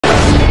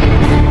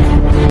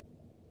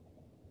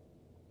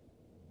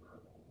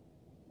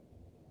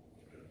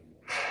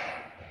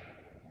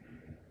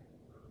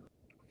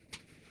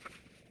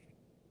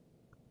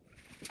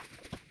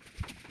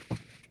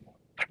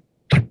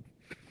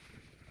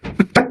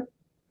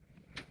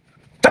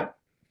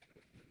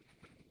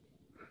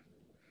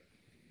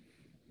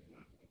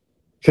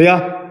谁呀？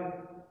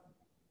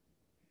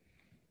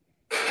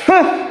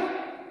哎！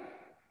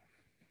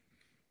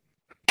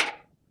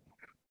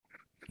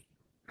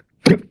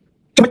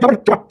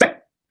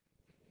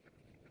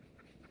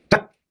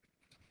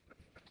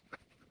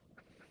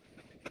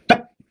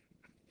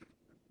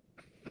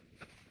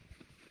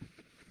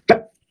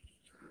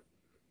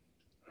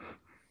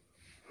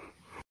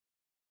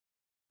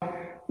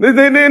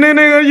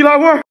那个易拉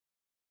罐，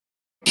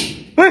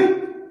哎，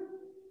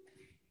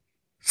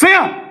谁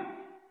呀？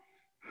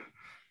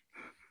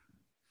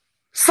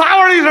啥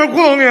玩意儿一声咕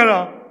咚的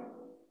了？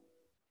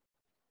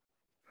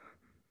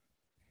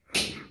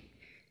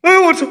哎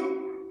呦我操！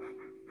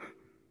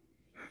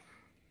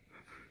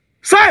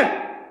谁？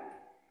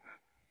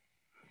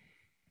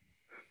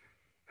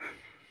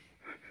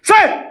谁？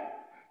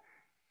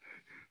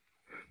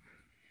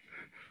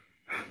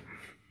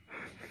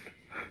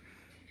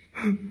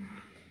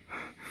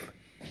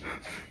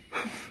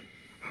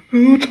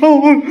我操！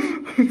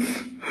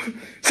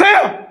谁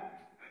呀？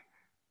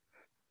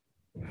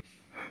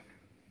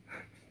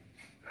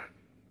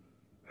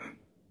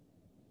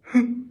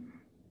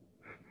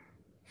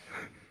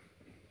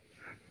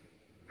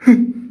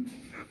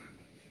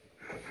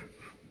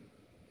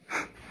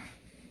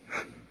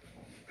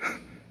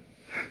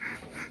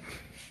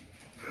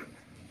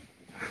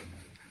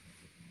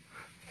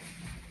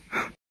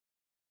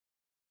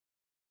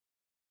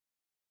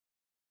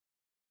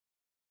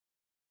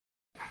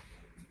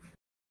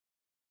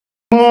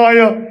妈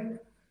呀！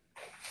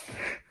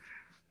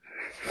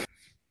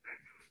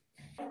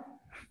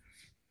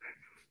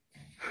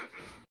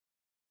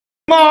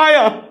妈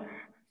呀！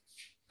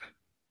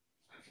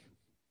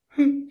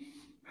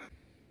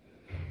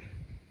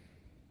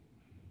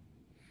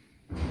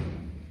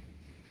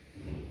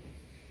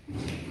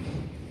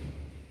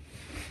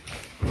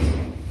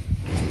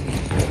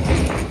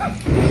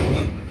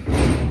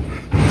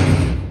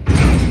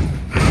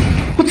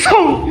我操！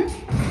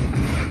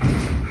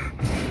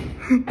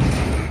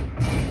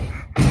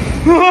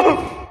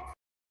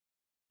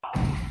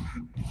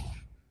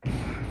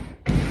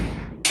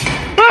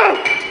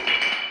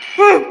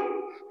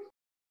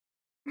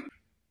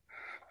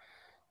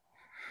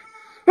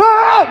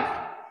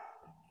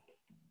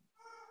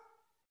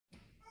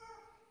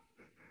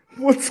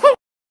我操！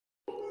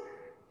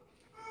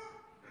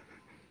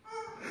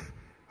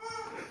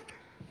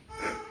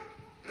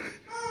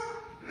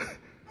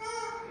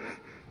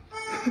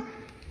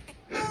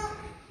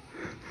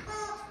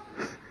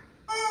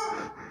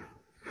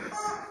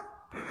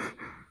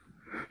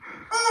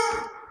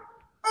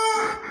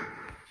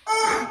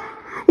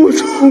我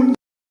操！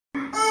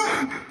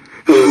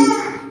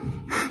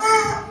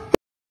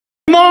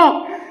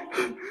妈！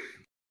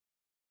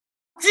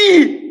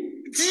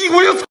鸡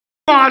鬼！我操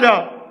妈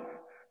的！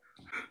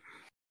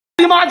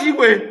你妈鸡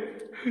鬼！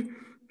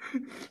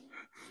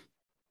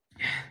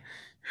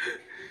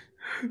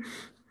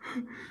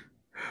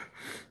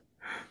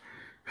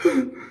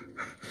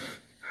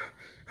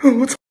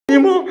我操你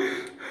妈！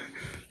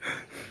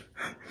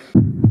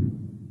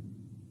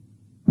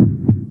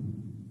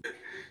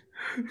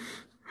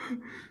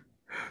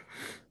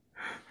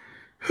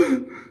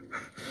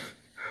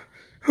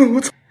我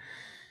操！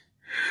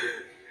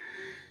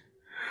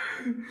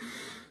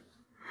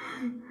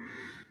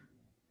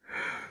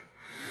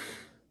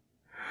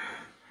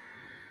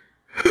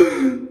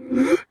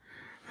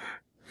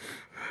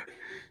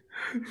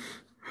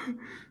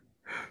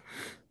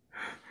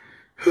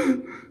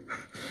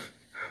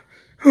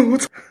我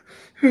操！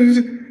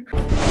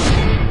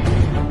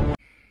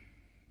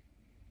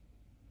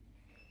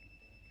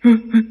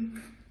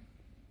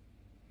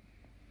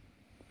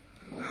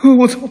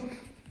我操！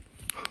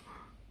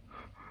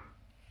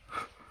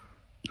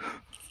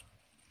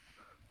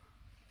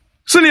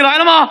是你来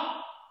了吗？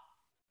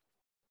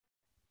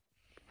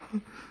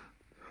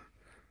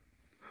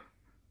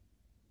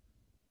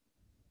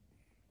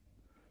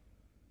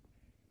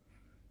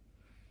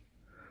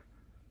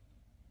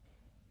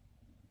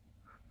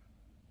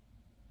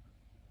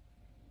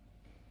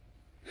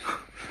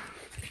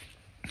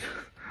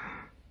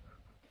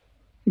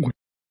我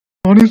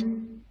妈的！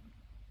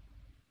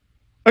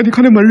哎，你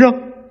看那门上，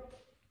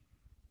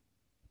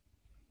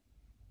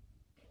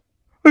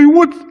哎呦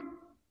我，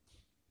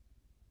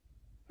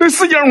那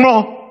是影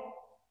吗？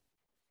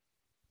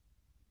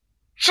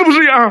是不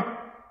是影？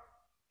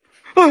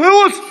哎呦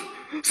我，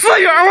是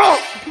影啊！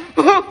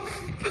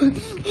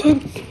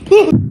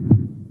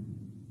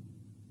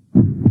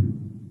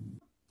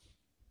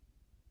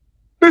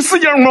那是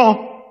影吗？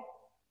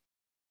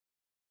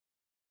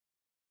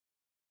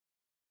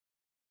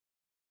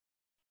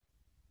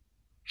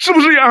是不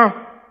是影？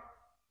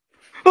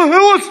哎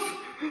呦我，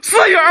是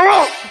影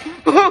啊！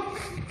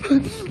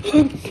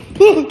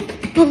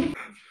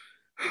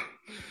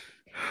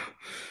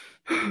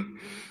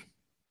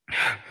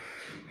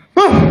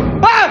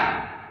哎！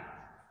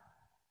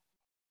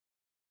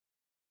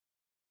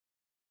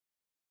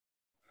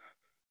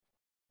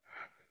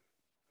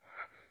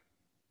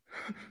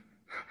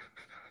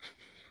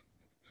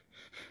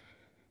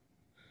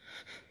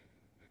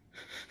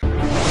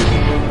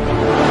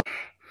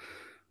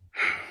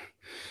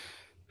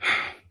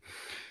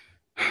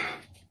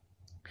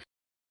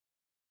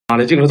妈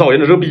的，净是造人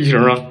的这逼型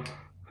啊！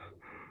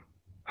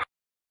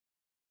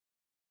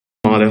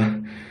妈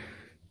的！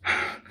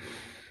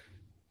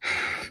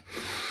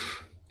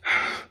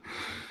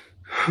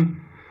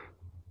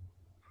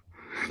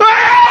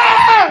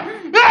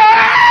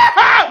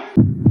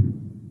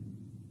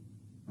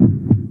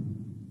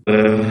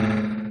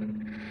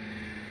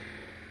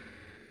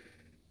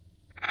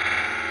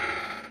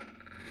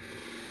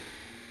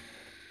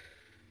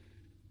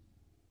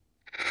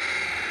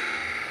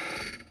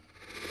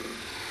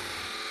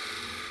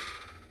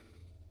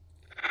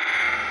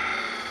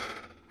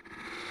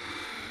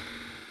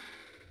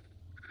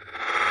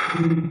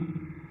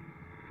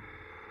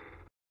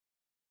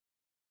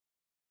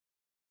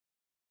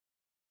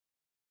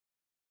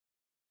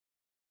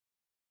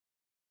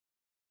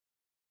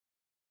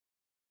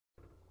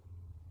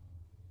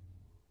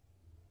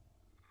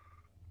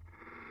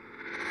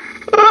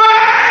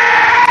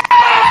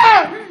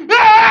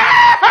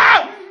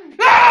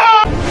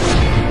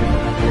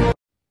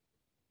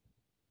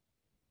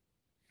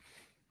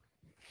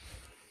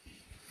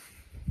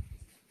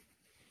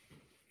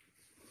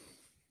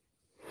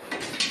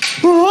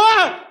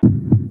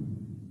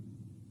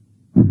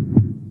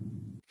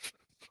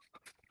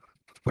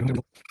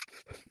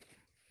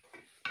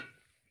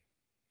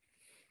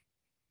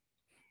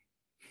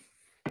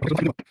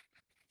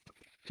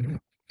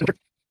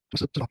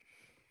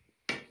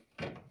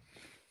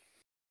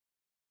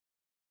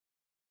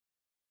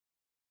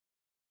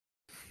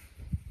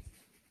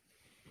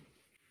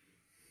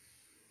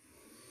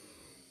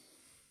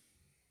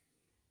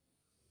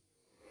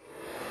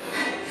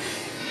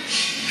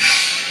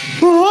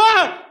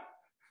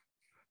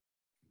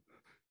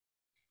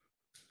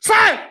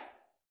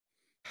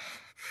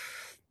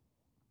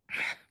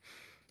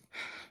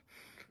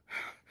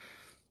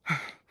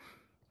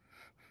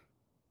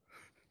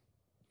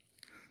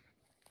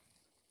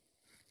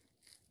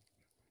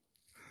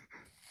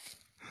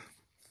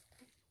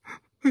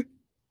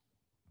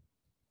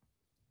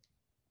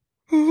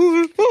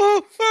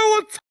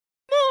我操！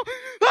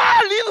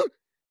啊！灵！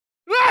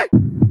来！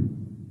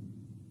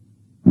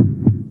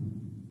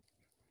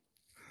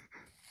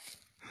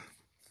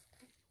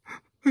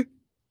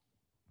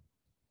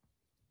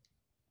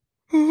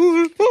我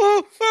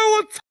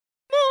操！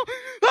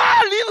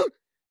啊！灵！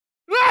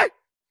来！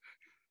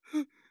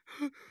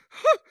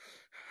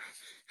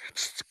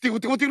顶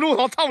住！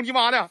我操你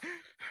妈的！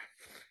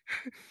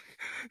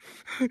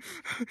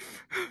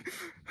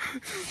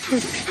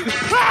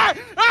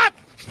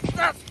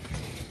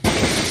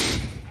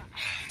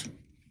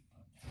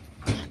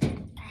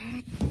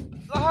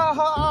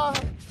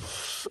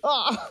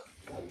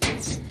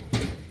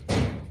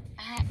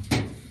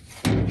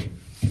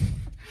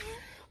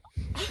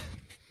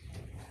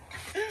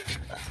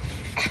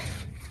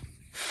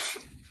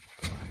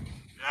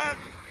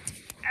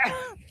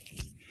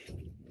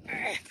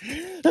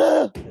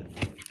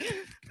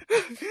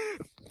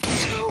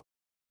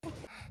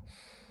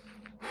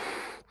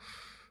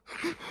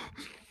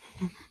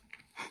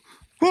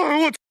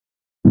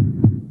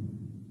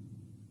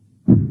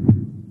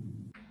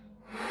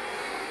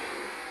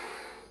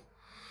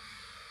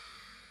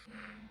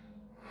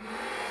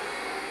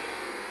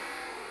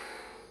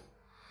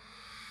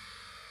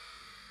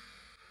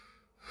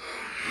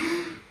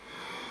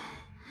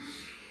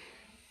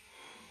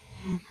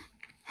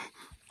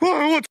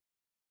我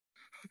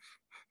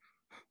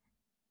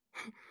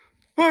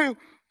哎呦，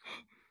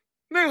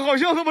那个好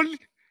像他妈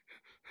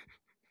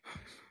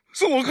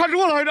是我看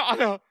错了还是咋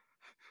的？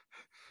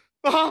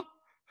啊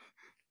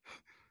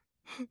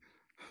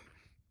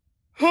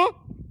啊！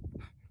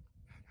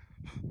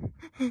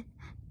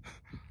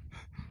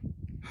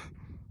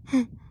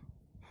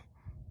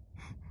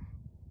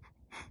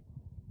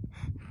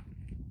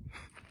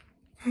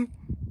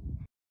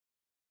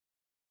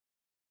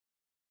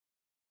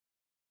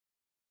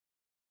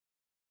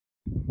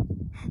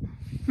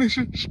那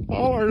是啥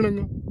玩意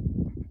儿啊？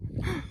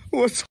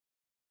我操！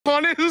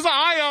那是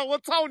啥呀？我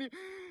操你！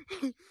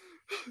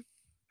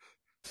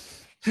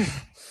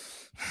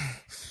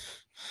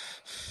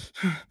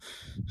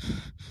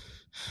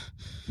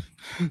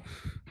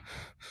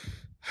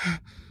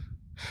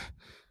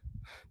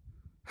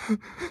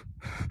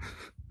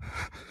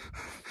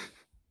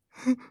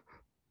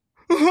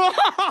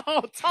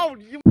我操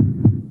你！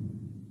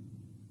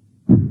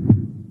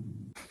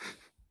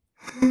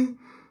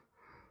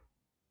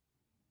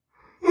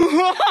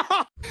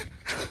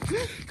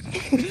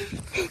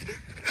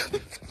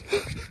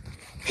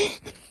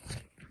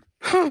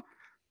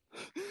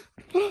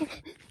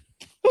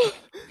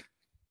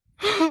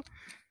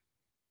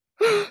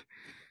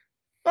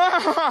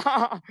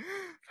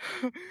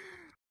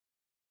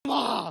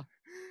妈！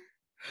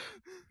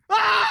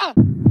啊！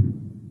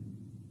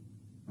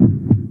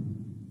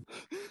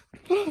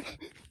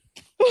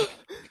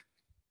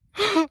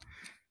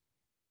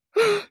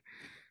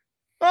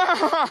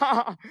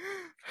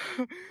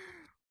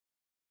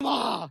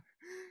妈！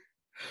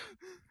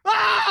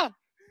啊！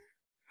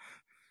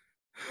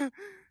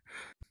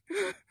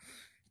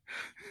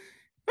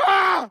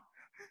啊！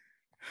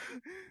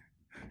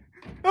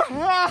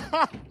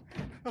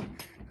我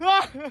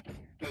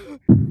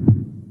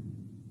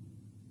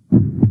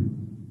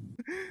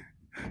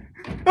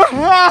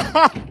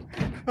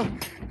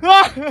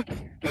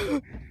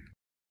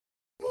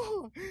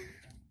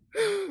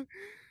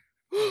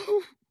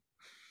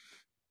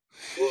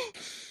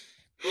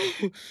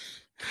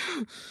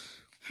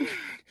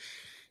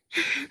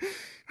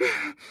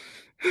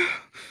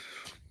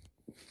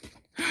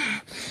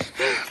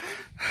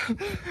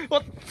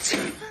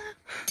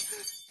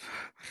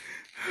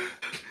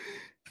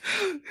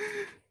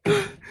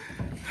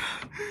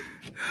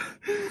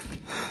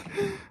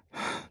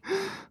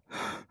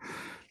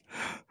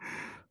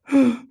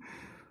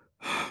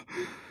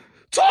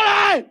出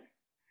来！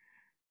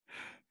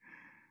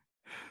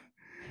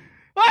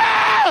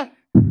啊！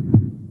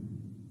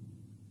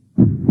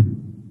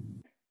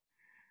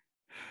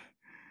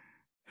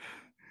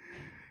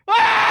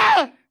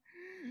啊！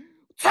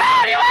操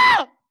你妈！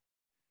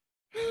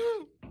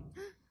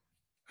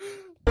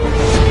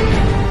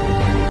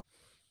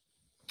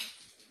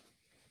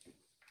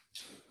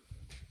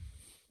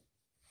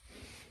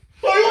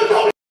哎呦我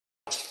操！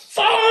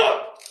杀了！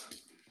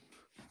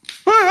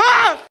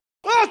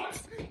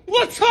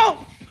我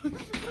操！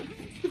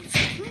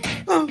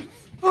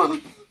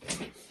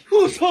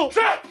我操！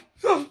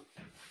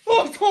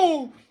我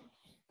操！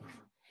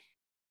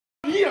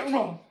一样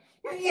吗？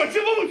我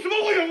这么什么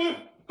我赢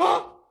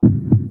啊？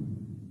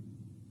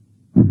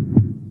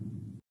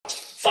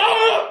杀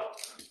了！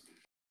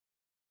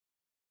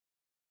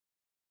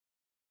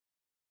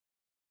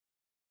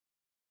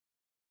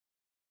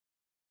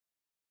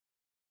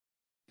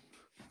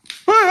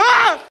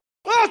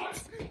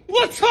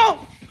我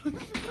操！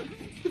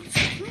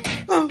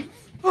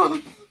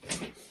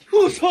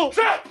我操！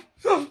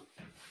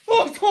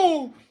我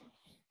操！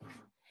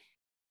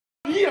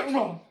一样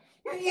吗？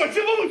我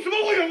这么什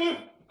么我赢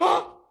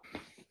啊？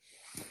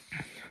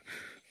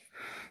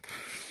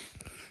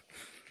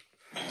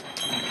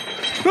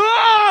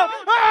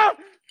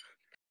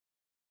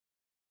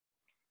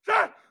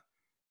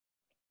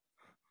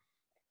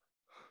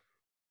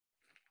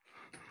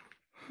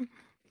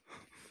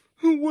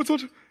我操！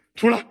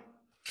出来！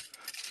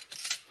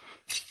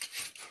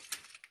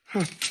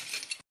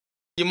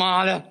你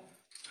妈的！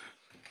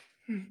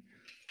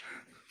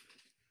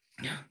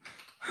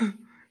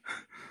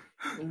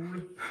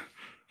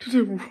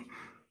这屋，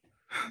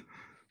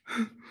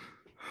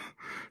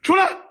出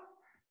来！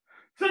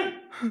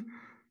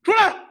出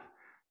来！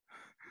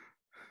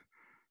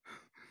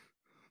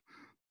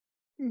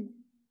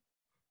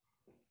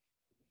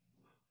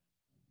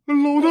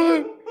老大，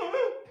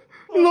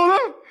老大！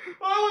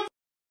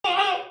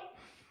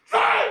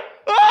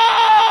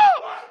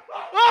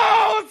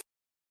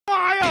我妈呀！我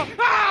妈呀！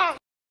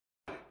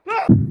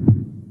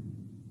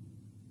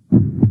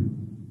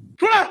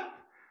出来！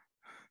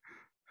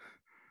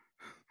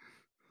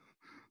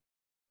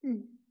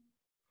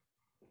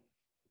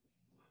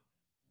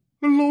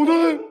老大，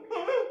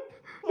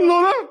老大！我妈呀！我妈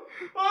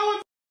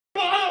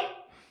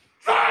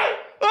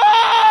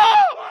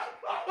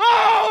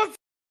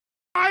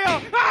呀！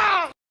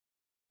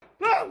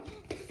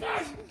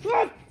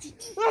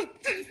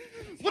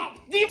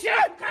你钱！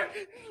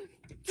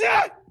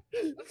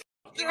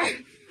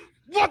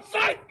我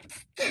在！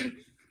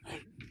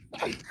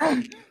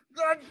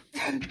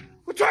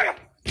我追呀！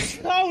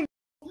操你！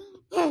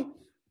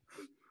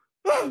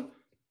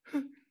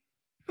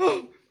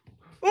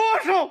我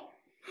操！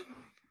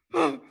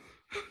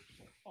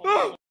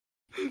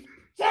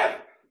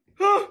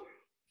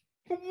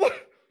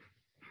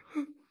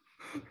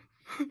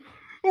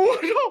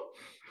我操！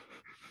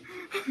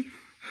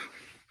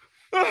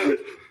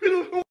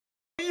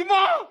你妈！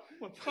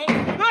我操！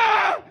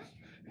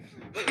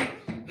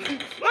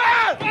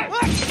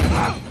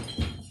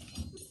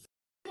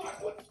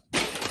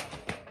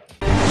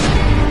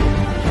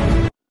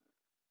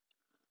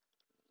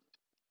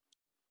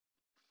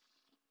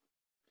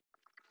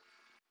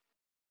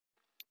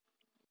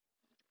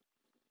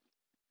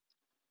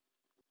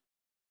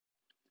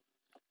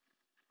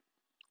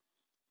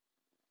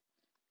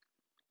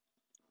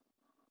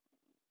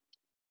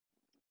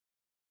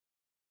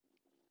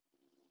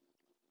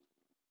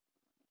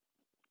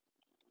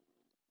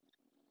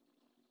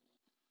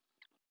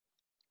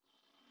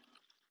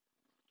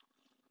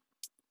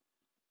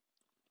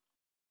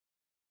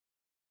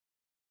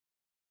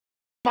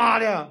妈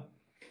的！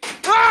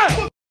哎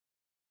呦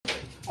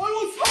我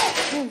操！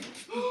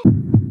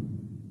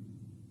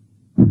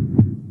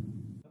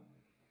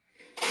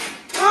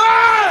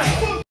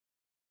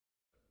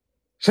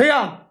谁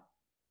呀？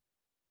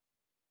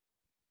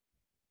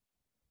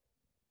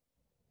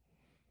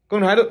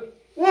刚才的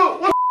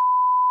我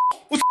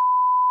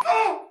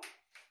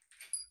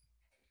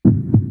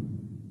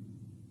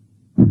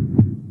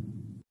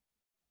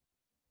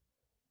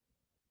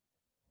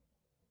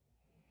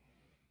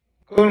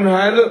刚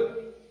才的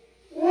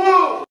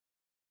我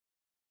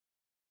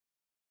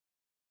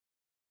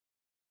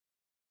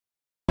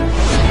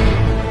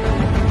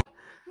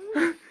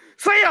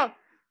谁呀？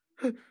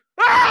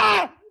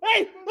哎，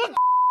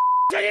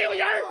这里有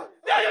人，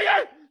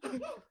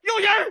有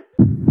人！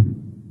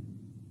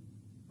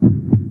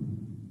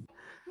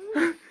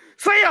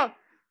谁呀？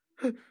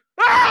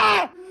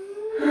啊！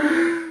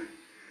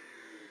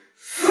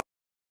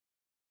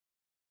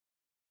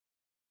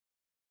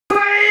谁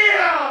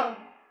呀？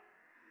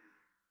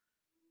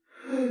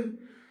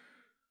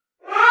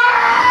啊！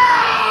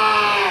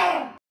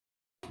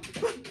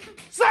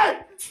谁？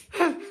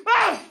啊！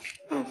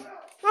啊！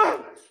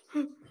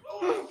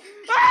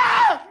啊！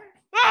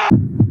啊！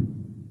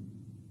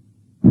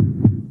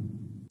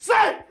谁？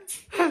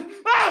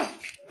啊！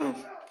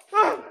啊！啊！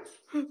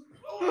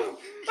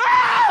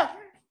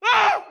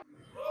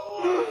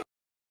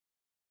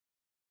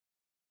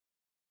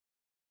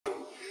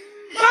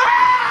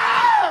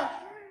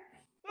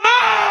啊！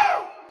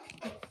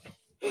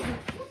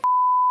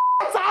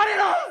咋的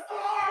了？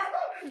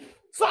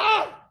啥？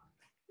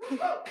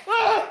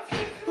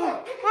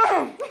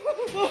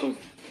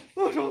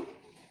我操！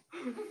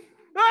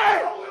哎！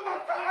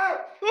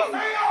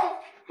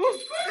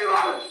谁呀？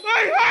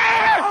哎！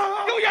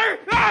有人！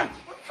啊！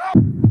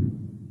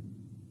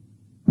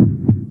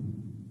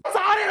咋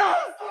的了？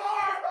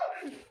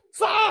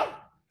啥？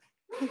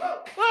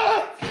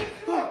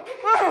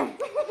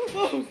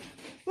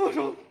我操！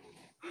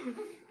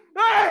哎！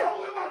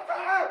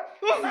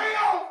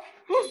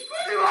谁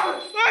呀？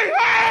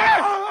哎！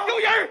有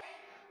人！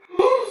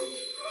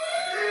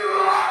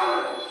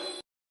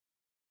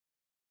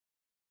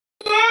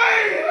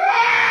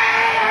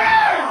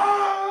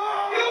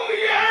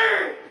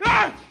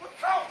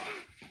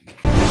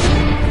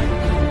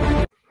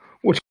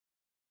我操！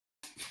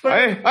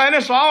哎，那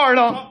啥玩意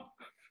儿呢？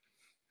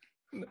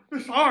那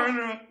啥玩意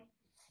儿啊？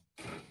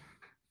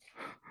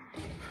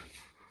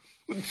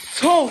我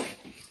操！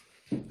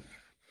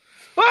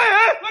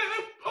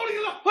逃离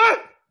了！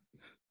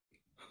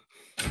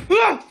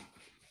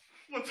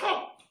我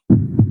操！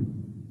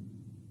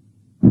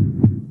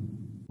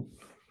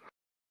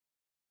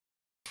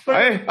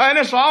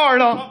那啥玩意儿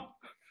呢？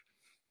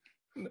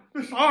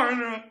那啥玩意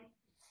儿啊？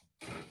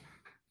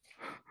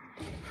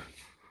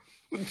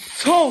我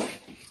操！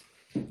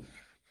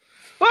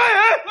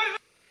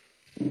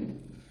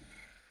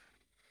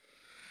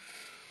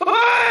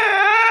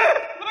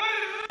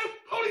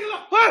逃离了！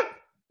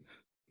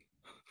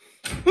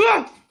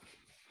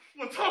我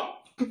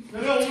操！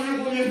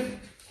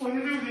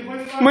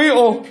没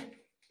有。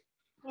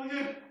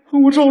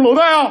我找老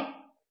戴啊！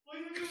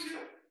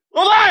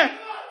老戴，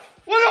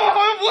我好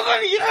像不是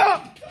你的。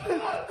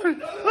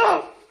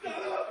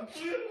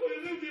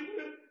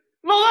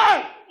老戴，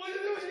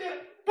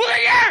不是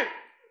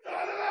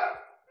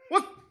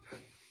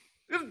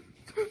你！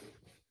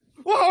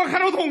我好像看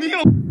到统计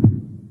了。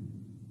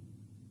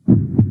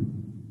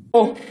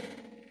哦。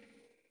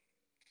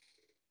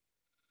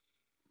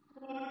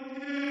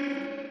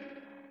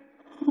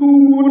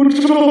我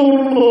找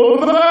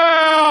老戴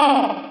啊！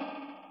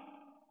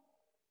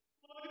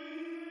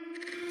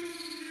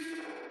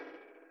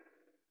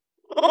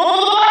老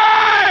戴，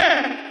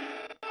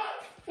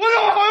我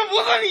好像不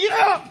是你的。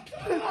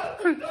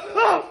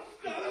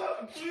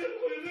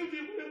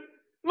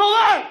老戴，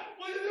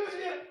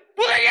不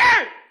是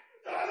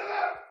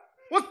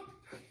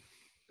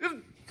你！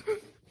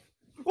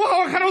我好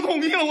像看到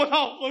统计了，我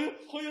操！好像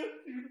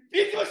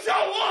别鸡巴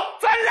笑我！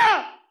站着！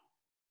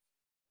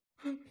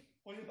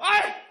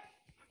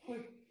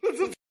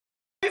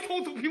你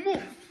瞅屏幕，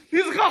你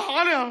是干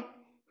啥呢？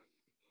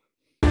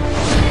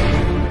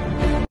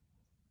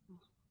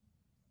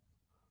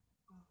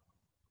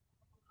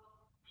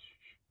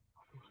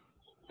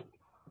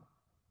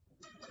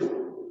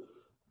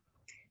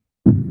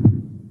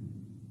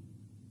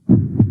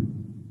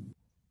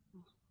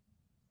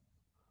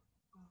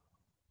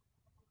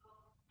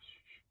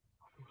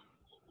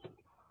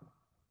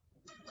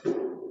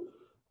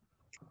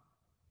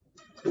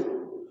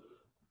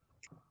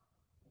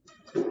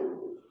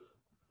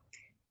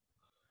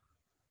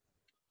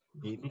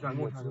你敢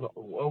跟我去走？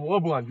我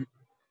不敢去。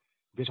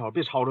别吵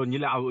着，你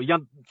俩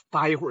让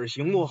待一会儿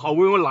行不？好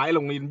不容易来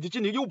了，你就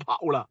进去又跑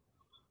了，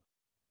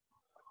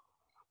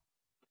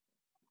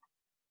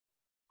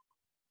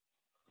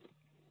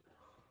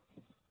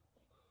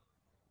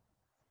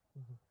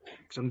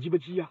整鸡巴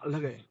急眼了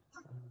给。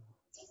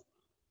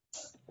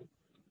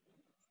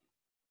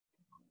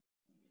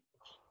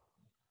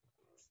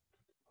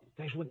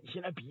再说你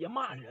现在别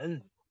骂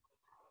人，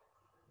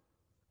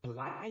本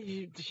来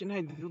现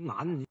在都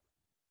难，你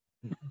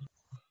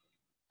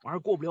玩意儿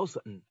过不了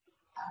审。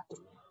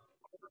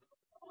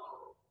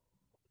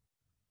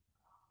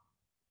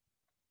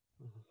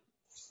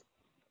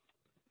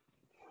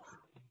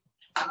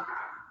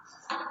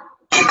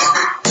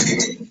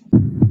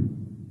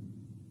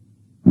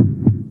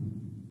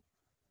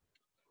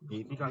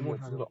你敢跟我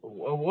去走？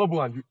我不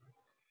敢去。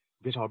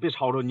别吵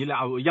着，你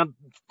俩让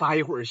待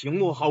一会儿行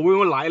不？好不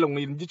容易来了，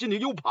你就进去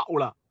又跑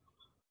了，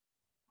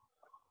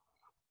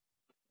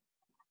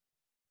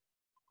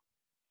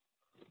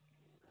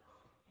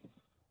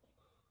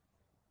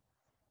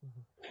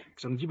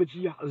整鸡巴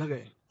急眼了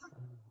给。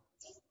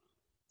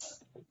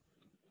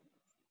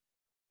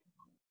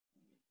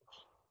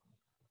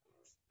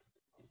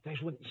再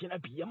说你现在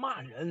别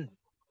骂人，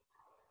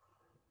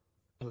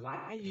本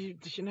来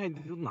现在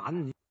都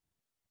难，你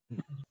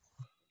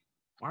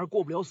玩意儿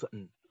过不了审。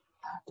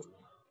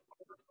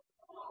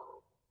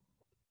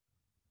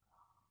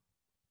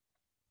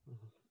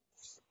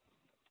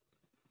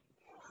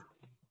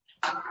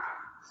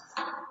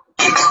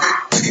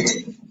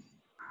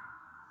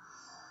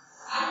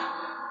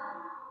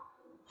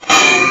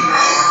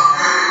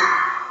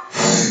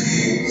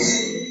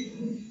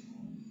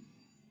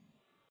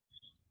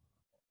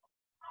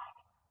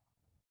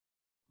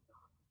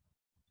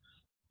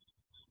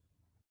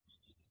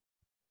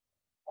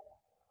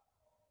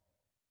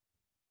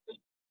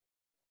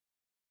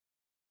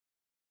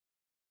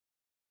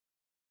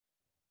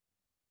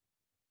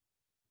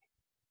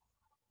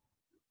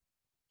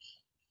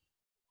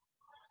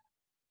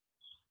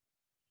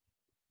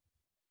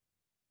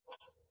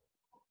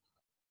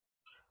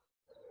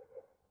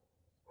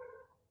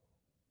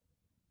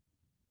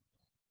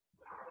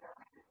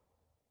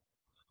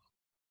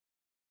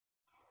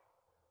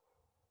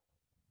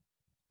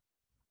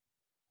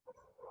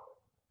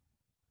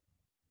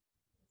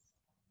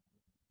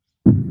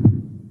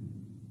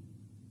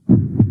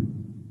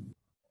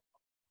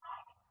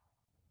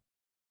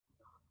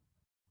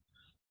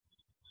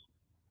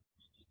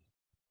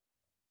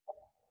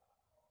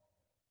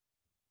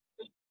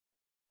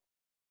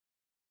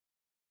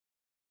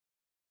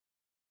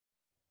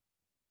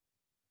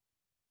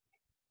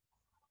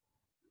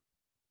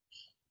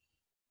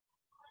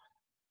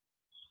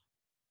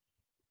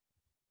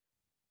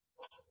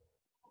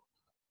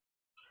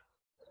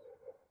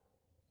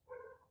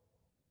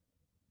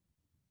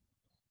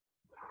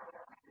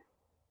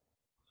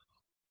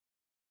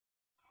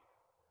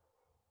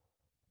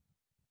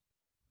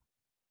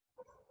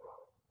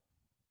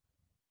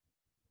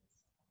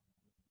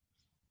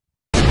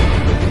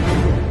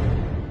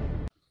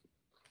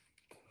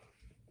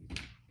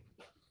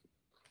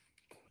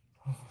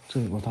这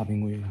有个大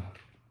冰柜啊！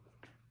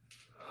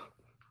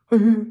哎，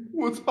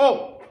我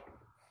操！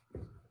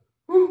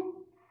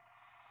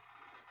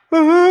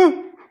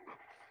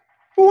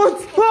我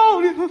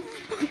操你！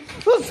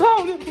我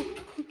操你！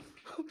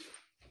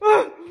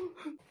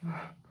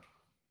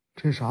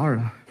这啥玩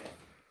意儿？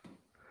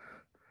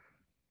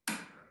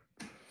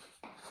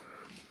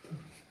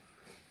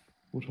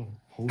我操，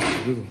好使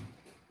这个！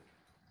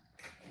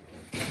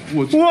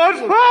我操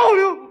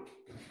你！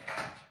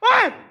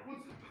哎！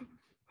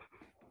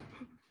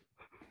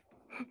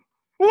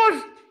我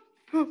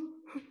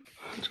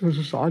这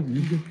是啥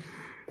鱼？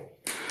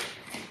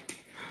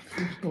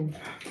我操！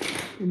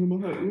我他妈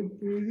还有个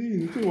飞地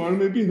呢，这玩意儿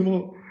没比他妈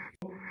好。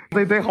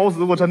得好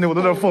使，我真的我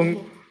都有点疯。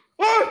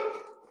哎！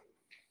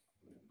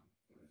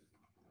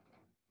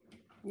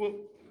我。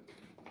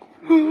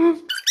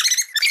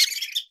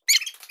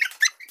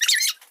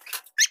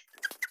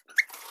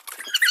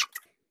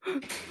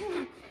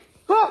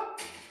啊！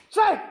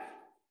谁？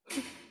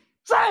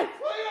谁？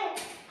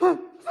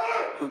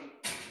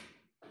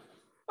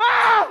啊！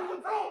我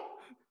操！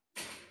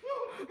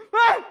哎！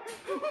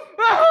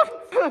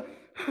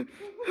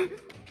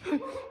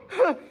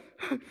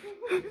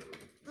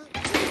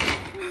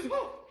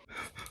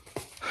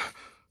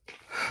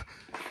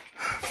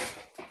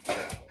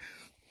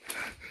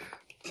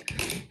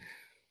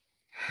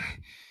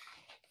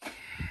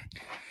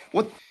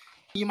我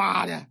你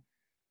妈的！